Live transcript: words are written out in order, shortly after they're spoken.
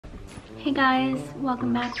Hey guys,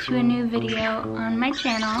 welcome back to a new video on my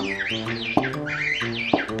channel.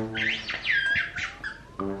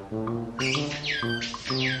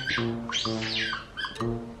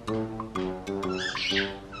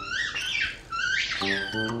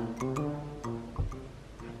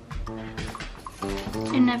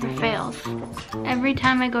 It never fails. Every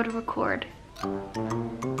time I go to record,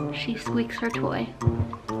 she squeaks her toy.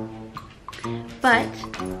 But,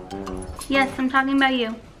 yes, I'm talking about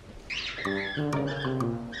you.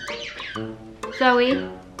 Zoe.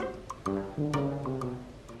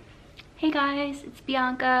 Hey guys, it's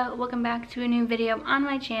Bianca. Welcome back to a new video on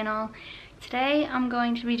my channel. Today I'm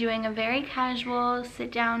going to be doing a very casual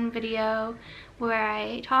sit-down video where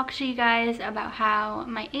I talk to you guys about how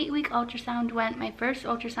my 8-week ultrasound went, my first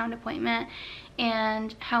ultrasound appointment,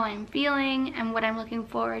 and how I'm feeling and what I'm looking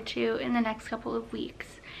forward to in the next couple of weeks.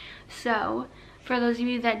 So, for those of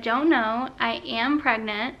you that don't know, I am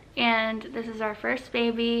pregnant and this is our first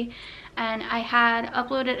baby, and I had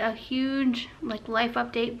uploaded a huge life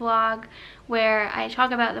update vlog where I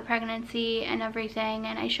talk about the pregnancy and everything,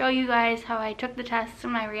 and I show you guys how I took the tests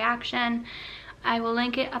and my reaction. I will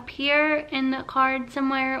link it up here in the card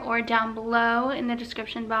somewhere or down below in the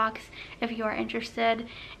description box if you are interested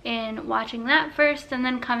in watching that first and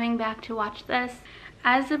then coming back to watch this.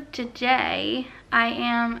 As of today, I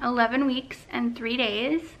am 11 weeks and 3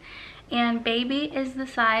 days, and baby is the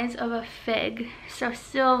size of a fig, so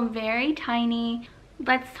still very tiny.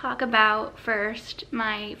 Let's talk about first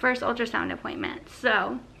my first ultrasound appointment.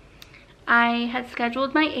 So I had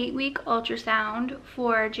scheduled my 8-week ultrasound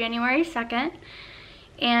for January 2nd,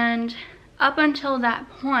 and up until that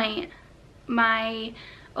point, my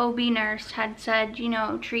OB nurse had said, you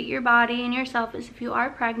know, treat your body and yourself as if you are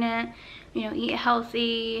pregnant, you know, eat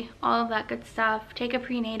healthy, all of that good stuff, take a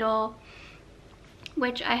prenatal,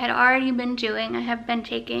 which I had already been doing. I have been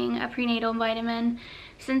taking a prenatal vitamin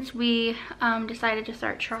since we decided to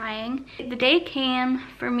start trying. The day came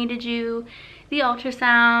for me to do the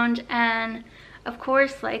ultrasound, and of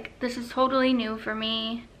course, this is totally new for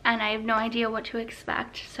me and I have no idea what to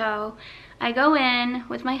expect. So I go in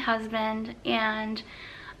with my husband and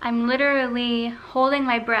I'm literally holding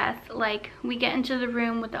my breath. We get into the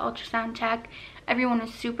room with the ultrasound tech. Everyone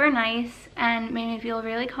was super nice and made me feel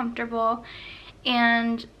really comfortable,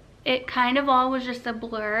 and it kind of all was just a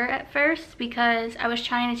blur at first because I was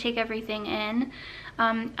trying to take everything in.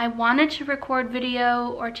 I wanted to record video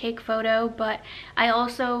or take photo, but I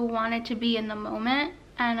also wanted to be in the moment,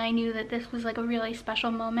 and I knew that this was a really special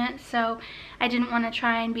moment, so I didn't want to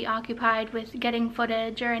try and be occupied with getting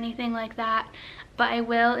footage or anything like that. But I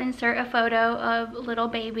will insert a photo of little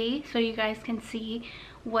baby so you guys can see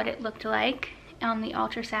what it looked like on the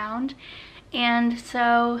ultrasound. And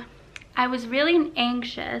so I was really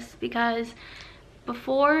anxious because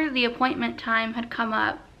before the appointment time had come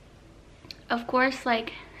up, of course,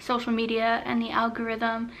 social media and the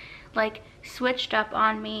algorithm switched up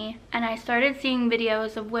on me, and I started seeing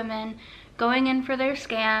videos of women going in for their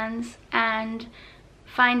scans and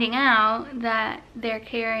finding out that they're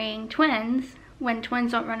carrying twins when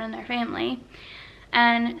twins don't run in their family.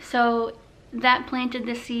 And so that planted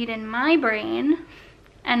the seed in my brain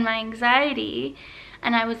and my anxiety,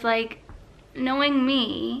 and I was like, knowing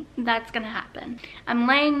me, that's gonna happen. I'm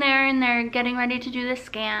laying there and they're getting ready to do the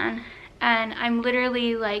scan, and I'm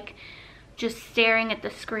literally just staring at the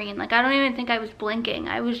screen. I don't even think I was blinking.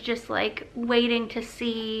 I was just waiting to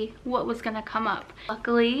see what was gonna come up.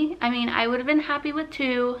 Luckily, I mean, I would have been happy with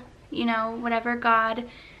 2, you know, whatever God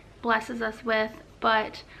blesses us with,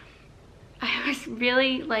 but I was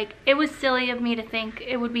really it was silly of me to think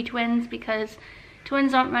it would be twins because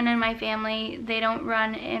twins don't run in my family. They don't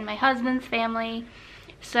run in my husband's family.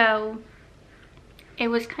 So it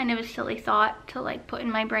was kind of a silly thought to put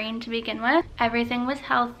in my brain to begin with. Everything was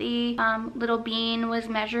healthy. Little Bean was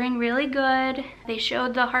measuring really good. They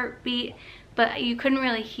showed the heartbeat, but you couldn't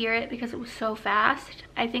really hear it because it was so fast.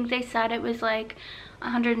 I think they said it was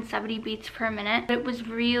 170 beats per minute. It was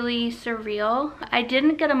really surreal. I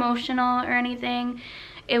didn't get emotional or anything.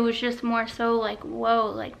 It was just more so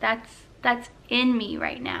whoa, that's in me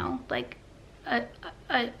right now.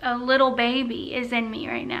 A little baby is in me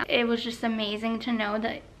right now. It was just amazing to know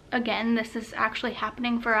that, again, this is actually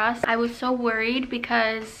happening for us. I was so worried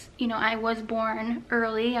because, you know, I was born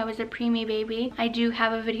early. I was a preemie baby. I do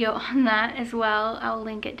have a video on that as well. I'll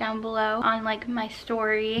link it down below on my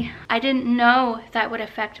story. I didn't know that would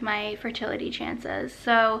affect my fertility chances.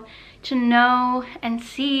 So to know and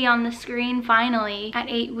see on the screen finally at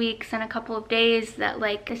 8 weeks and a couple of days that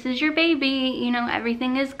this is your baby, you know,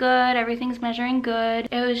 everything is good, everything's measuring good.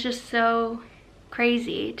 It was just so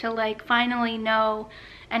crazy to finally know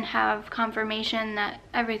and have confirmation that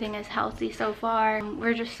everything is healthy so far.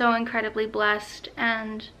 We're just so incredibly blessed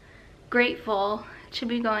and grateful to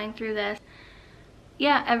be going through this.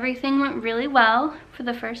 Yeah, everything went really well for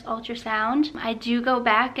the first ultrasound. I do go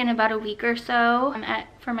back in about a week or so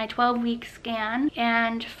for my 12-week scan,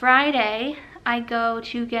 and Friday I go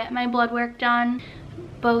to get my blood work done.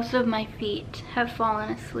 Both of my feet have fallen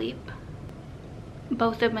asleep.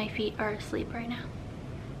 Both of my feet are asleep right now.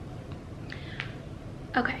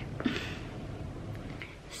 Okay.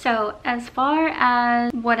 So as far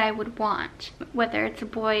as what I would want, whether it's a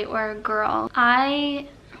boy or a girl,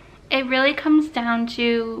 it really comes down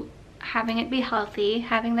to having it be healthy.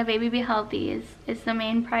 Having the baby be healthy is the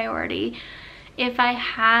main priority. If I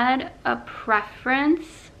had a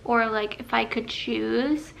preference, or like if I could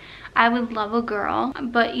choose, I would love a girl.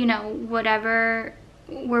 But you know, whatever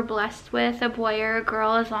we're blessed with, a boy or a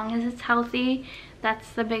girl, as long as it's healthy,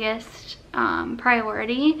 that's the biggest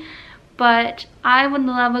priority. But I would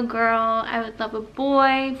love a girl. I would love a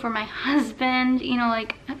boy for my husband. You know,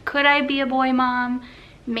 like, could I be a boy mom?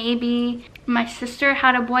 Maybe. My sister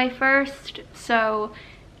had a boy first, so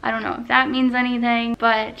I don't know if that means anything,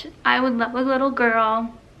 but I would love a little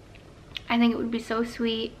girl. I think it would be so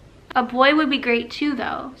sweet. A boy would be great too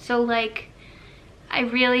though, so like, I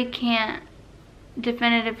really can't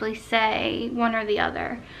definitively say one or the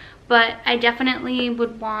other, but I definitely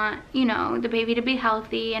would want, you know, the baby to be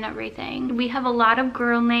healthy and everything. We have a lot of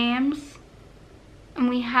girl names and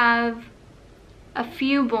we have a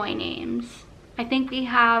few boy names. I think we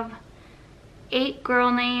have 8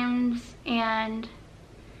 girl names and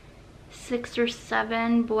 6 or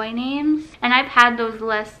 7 boy names. And I've had those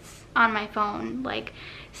lists on my phone like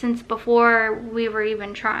since before we were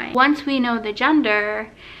even trying. Once we know the gender,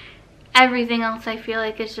 everything else I feel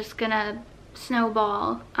like is just gonna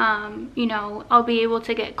snowball. You know, I'll be able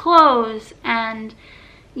to get clothes and,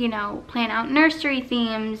 you know, plan out nursery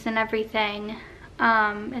themes and everything.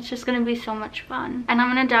 It's just gonna be so much fun, and I'm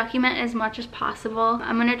gonna document as much as possible.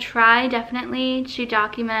 I'm gonna try definitely to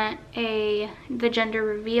document the gender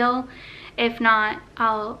reveal. If not,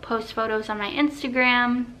 I'll post photos on my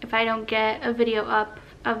Instagram if I don't get a video up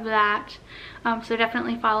of that. So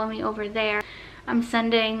definitely follow me over there. I'm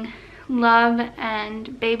sending love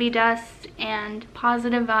and baby dust and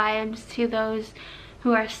positive vibes to those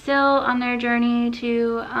who are still on their journey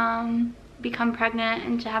to become pregnant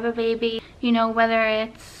and to have a baby. You know, whether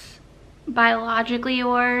it's biologically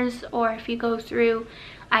yours or if you go through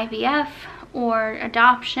IVF or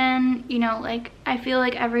adoption, you know, like, I feel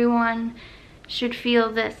like everyone should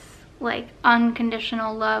feel this like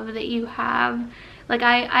unconditional love that you have. Like,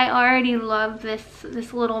 I already love this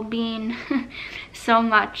little bean so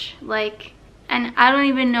much, like, and I don't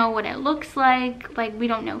even know what it looks like we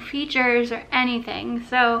don't know features or anything.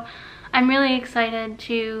 So I'm really excited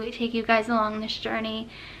to take you guys along this journey,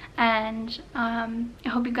 and I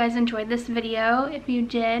hope you guys enjoyed this video. If you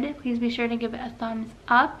did, please be sure to give it a thumbs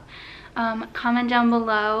up. Comment down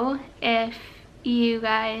below if you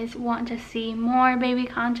guys want to see more baby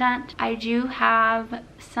content. I do have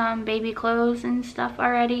some baby clothes and stuff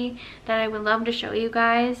already that I would love to show you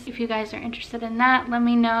guys. If you guys are interested in that, let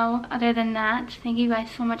me know. Other than that, thank you guys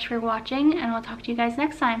so much for watching, and I'll talk to you guys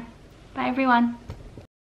next time. Bye everyone.